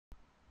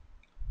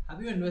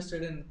Have you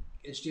invested in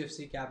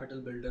HDFC Capital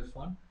Builder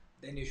Fund?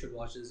 Then you should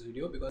watch this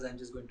video because I'm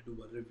just going to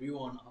do a review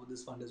on how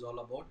this fund is all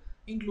about,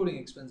 including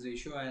expense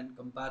ratio and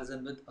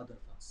comparison with other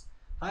funds.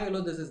 Hi,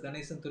 hello, this is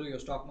Ganesan Thuru, your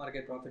stock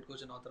market profit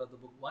coach and author of the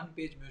book One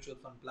Page Mutual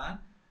Fund Plan.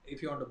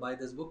 If you want to buy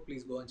this book,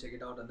 please go and check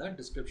it out in the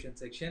description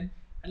section.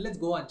 And let's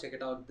go and check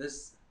it out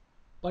this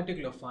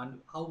particular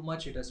fund, how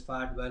much it has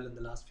fared well in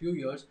the last few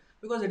years,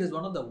 because it is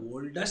one of the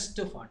oldest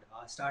fund.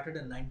 Started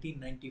in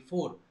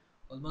 1994,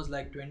 almost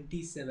like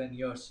 27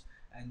 years,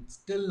 and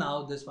still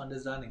now this fund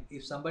is running.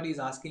 If somebody is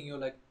asking you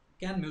like,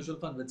 can mutual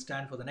fund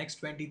withstand for the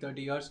next 20-30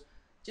 years,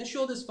 just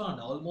show this fund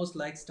almost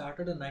like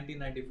started in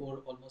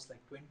 1994, almost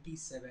like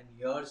 27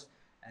 years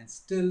and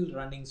still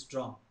running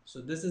strong. So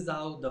this is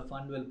how the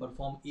fund will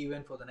perform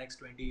even for the next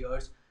 20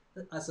 years.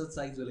 The asset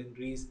size will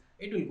increase,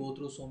 it will go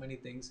through so many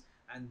things,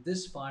 and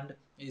this fund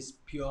is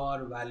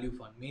pure value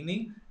fund,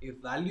 meaning if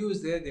value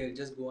is there, they'll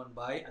just go and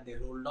buy and they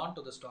hold on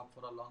to the stock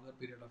for a longer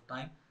period of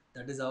time.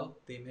 That is how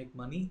they make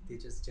money, they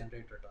just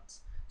generate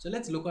returns. So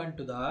let's look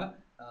into the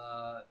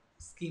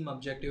scheme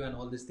objective and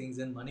all these things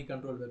in Money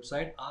Control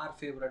website, our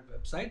favorite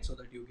website, so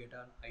that you get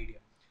an idea.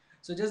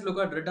 So just look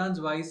at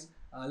returns wise.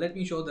 Let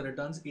me show the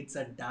returns. It's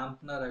a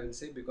dampener, I will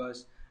say,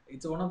 because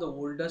it's one of the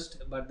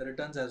oldest, but the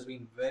returns has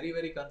been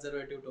very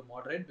conservative to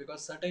moderate,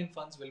 because certain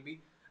funds will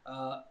be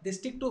they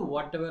stick to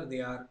whatever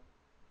they are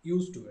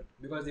used to it,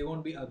 because they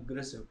won't be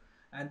aggressive.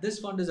 And this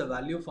fund is a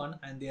value fund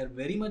and they are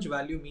very much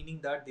value, meaning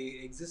that they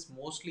exist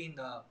mostly in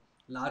the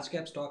large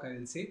cap stock, I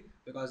will say,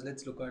 because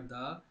let's look at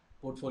the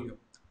portfolio.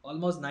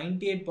 Almost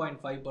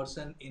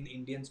 98.5% in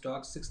Indian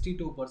stocks,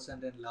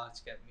 62% in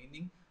large cap,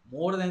 meaning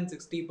more than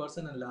 60%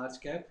 in large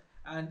cap,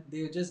 and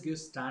they just give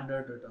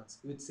standard returns,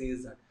 which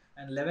says that.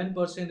 And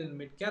 11% in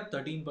mid cap,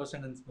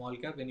 13% in small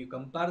cap. When you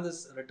compare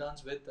this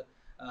returns with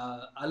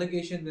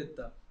allocation with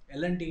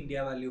L&T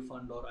India Value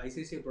Fund or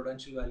ICICI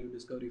Prudential Value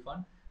Discovery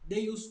Fund, they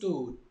used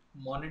to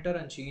monitor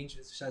and change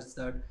such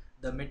that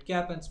the mid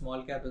cap and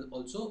small cap is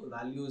also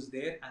values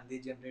there and they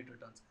generate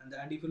returns.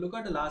 And if you look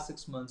at the last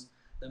 6 months,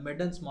 the mid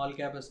and small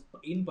cap is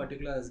in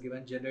particular has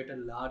given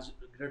generated large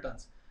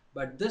returns.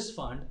 But this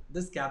fund,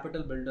 this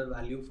capital builder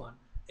value fund,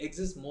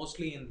 exists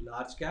mostly in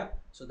large cap.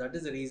 So that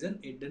is the reason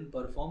it didn't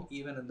perform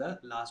even in the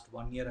last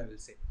 1 year, I will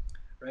say.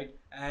 Right.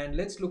 And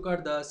let's look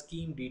at the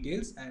scheme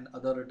details and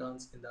other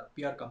returns in the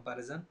peer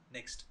comparison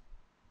next.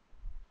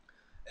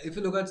 If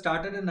you look at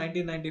started in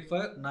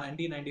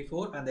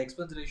 1994 and the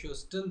expense ratio is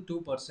still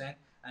 2%,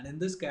 and in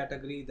this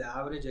category the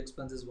average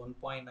expense is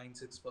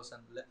 1.96%,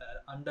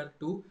 under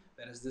 2,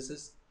 whereas this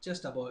is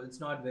just about, it's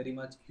not very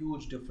much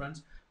huge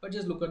difference, but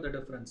just look at the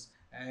difference.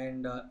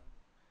 And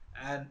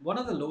one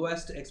of the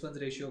lowest expense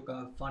ratio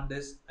fund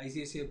is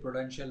ICICI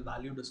Prudential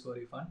Value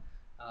Discovery Fund.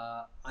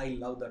 I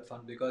love that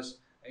fund because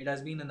it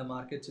has been in the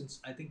market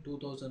since I think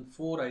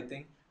 2004, I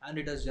think, and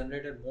it has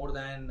generated more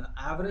than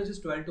average is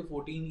 12 to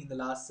 14 in the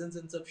last since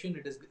inception.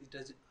 It is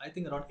I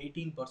think around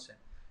 18%. So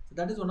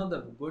that is one of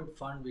the good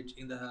fund which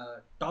in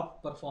the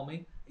top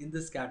performing in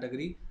this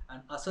category,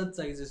 and asset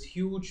size is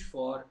huge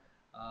for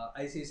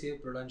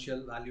ICICI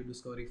Prudential Value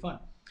Discovery Fund.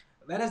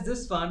 Whereas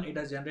this fund, it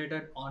has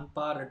generated on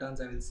par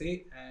returns, I will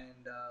say,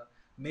 and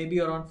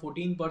maybe around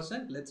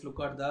 14%. Let's look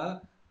at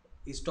the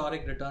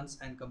historic returns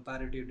and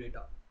comparative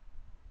data.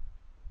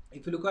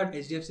 If you look at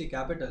HDFC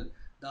Capital,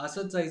 the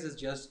asset size is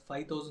just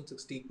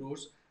 5,060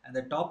 crores, and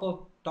the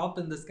top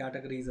in this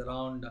category is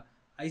around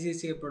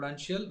ICICI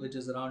Prudential, which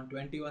is around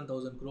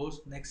 21,000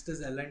 crores. Next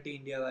is L&T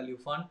India Value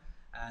Fund,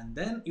 and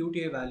then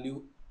UTI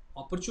Value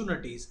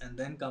Opportunities, and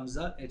then comes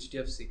the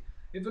HDFC.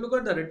 If you look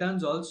at the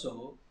returns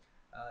also,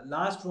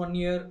 last 1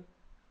 year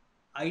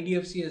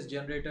IDFC has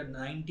generated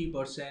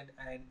 90%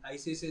 and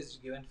ICICI has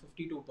given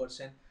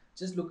 52%.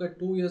 Just look at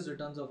 2 years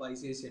returns of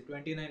ICICI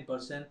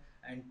 29%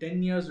 and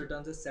 10 years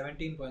returns is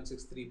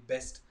 17.63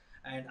 best,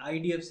 and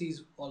IDFC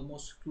is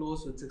almost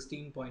close with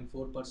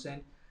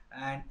 16.4%,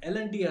 and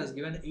L&T has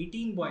given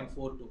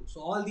 18.42.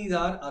 So all these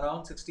are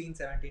around 16,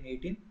 17,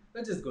 18,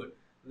 which is good.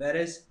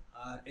 Whereas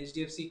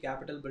HDFC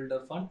Capital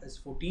Builder Fund is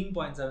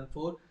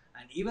 14.74,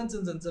 and even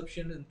since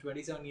inception in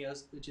 27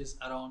 years, which is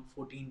around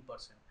 14%.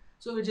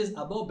 So which is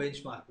above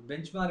benchmark.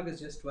 Benchmark is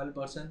just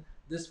 12%.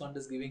 This fund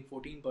is giving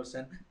 14%,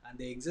 and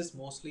they exist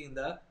mostly in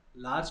the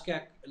large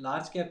cap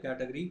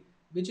category,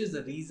 which is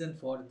the reason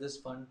for this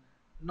fund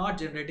not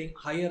generating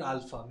higher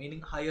alpha, meaning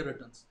higher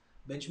returns.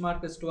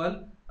 Benchmark is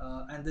 12,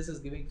 and this is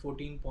giving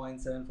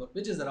 14.74,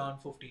 which is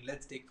around 15.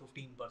 Let's take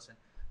 15%.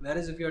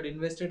 Whereas if you had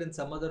invested in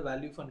some other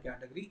value fund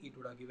category, it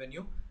would have given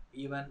you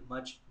even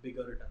much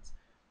bigger returns.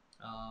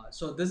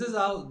 So this is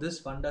how this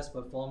fund has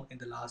performed in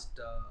the last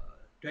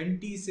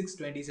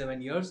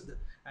 26-27 years,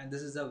 and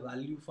this is a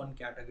value fund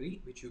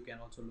category which you can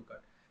also look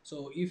at.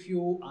 So if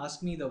you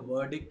ask me the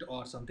verdict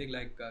or something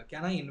like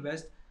can I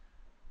invest,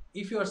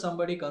 if you are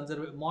somebody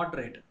conservative,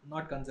 moderate,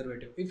 not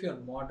conservative, if you are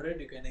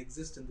moderate, you can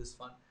exist in this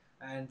fund,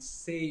 and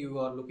say you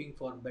are looking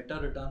for better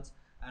returns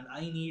and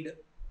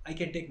I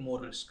can take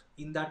more risk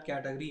in that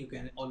category, you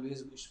can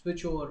always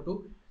switch over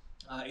to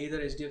either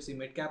HDFC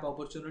mid cap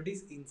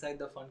opportunities inside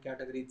the fund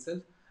category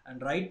itself,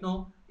 And right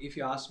now, if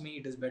you ask me,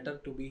 it is better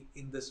to be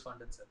in this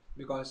fund itself,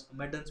 because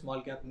mid and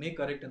small cap may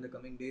correct in the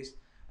coming days,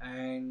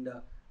 and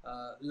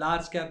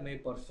large cap may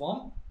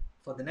perform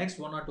for the next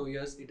 1 or 2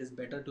 years. It is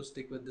better to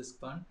stick with this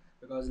fund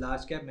because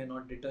large cap may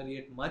not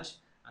deteriorate much,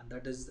 and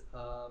that is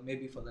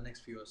maybe for the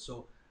next few years.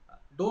 So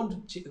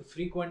don't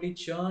frequently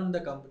churn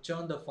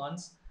the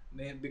funds,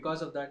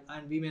 because of that,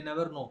 and we may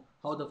never know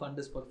how the fund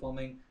is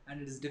performing,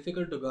 and it is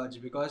difficult to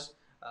gauge because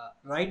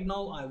right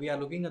now we are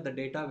looking at the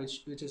data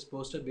which is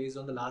posted based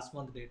on the last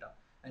month data,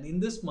 and in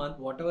this month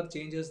whatever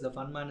changes the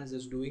fund manager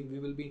is doing, we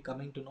will be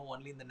coming to know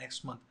only in the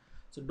next month.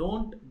 So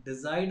don't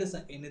decide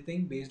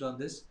anything based on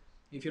this.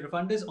 If your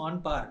fund is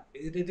on par,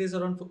 it is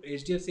around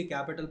HDFC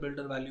Capital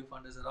Builder Value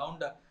Fund is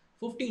around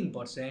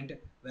 15%,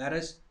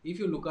 whereas if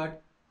you look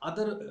at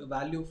other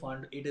value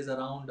fund, it is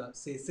around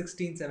say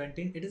 16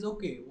 17. It is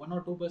okay, 1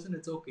 or 2%,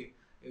 it's okay.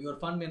 Your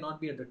fund may not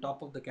be at the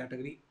top of the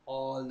category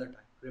all the time,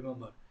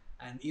 remember.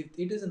 And if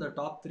it is in the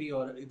top 3,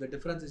 or if the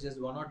difference is just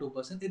 1 or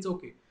 2%, it's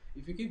okay.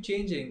 If you keep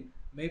changing,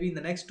 maybe in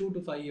the next 2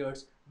 to 5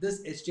 years,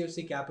 this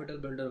HDFC Capital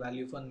Builder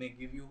Value Fund may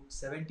give you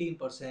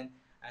 17%,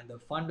 and the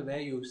fund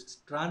where you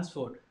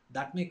transferred,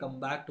 that may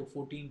come back to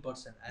 14%,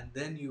 and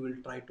then you will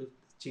try to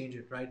change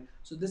it, right?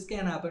 So this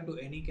can happen to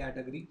any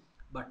category.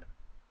 But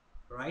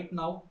right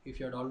now, if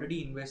you had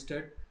already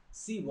invested,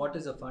 see what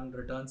is the fund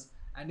returns,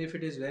 and if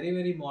it is very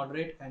very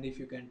moderate, and if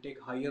you can take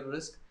higher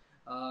risk,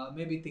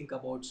 maybe think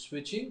about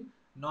switching.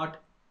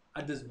 Not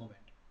at this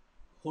moment,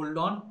 hold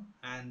on,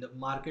 and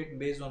market,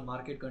 based on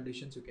market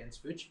conditions, you can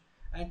switch.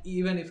 And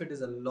even if it is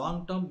a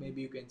long term,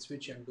 maybe you can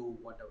switch and do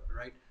whatever,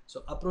 right?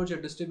 So approach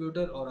a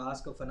distributor or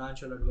ask a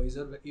financial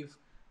advisor if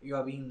you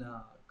have been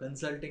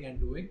consulting and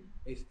doing.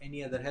 If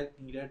any other help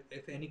needed,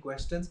 if any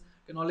questions,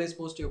 you can always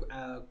post your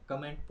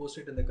comment, post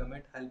it in the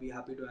comment. I'll be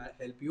happy to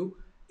help you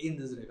in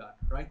this regard,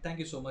 right? Thank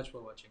you so much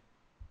for watching.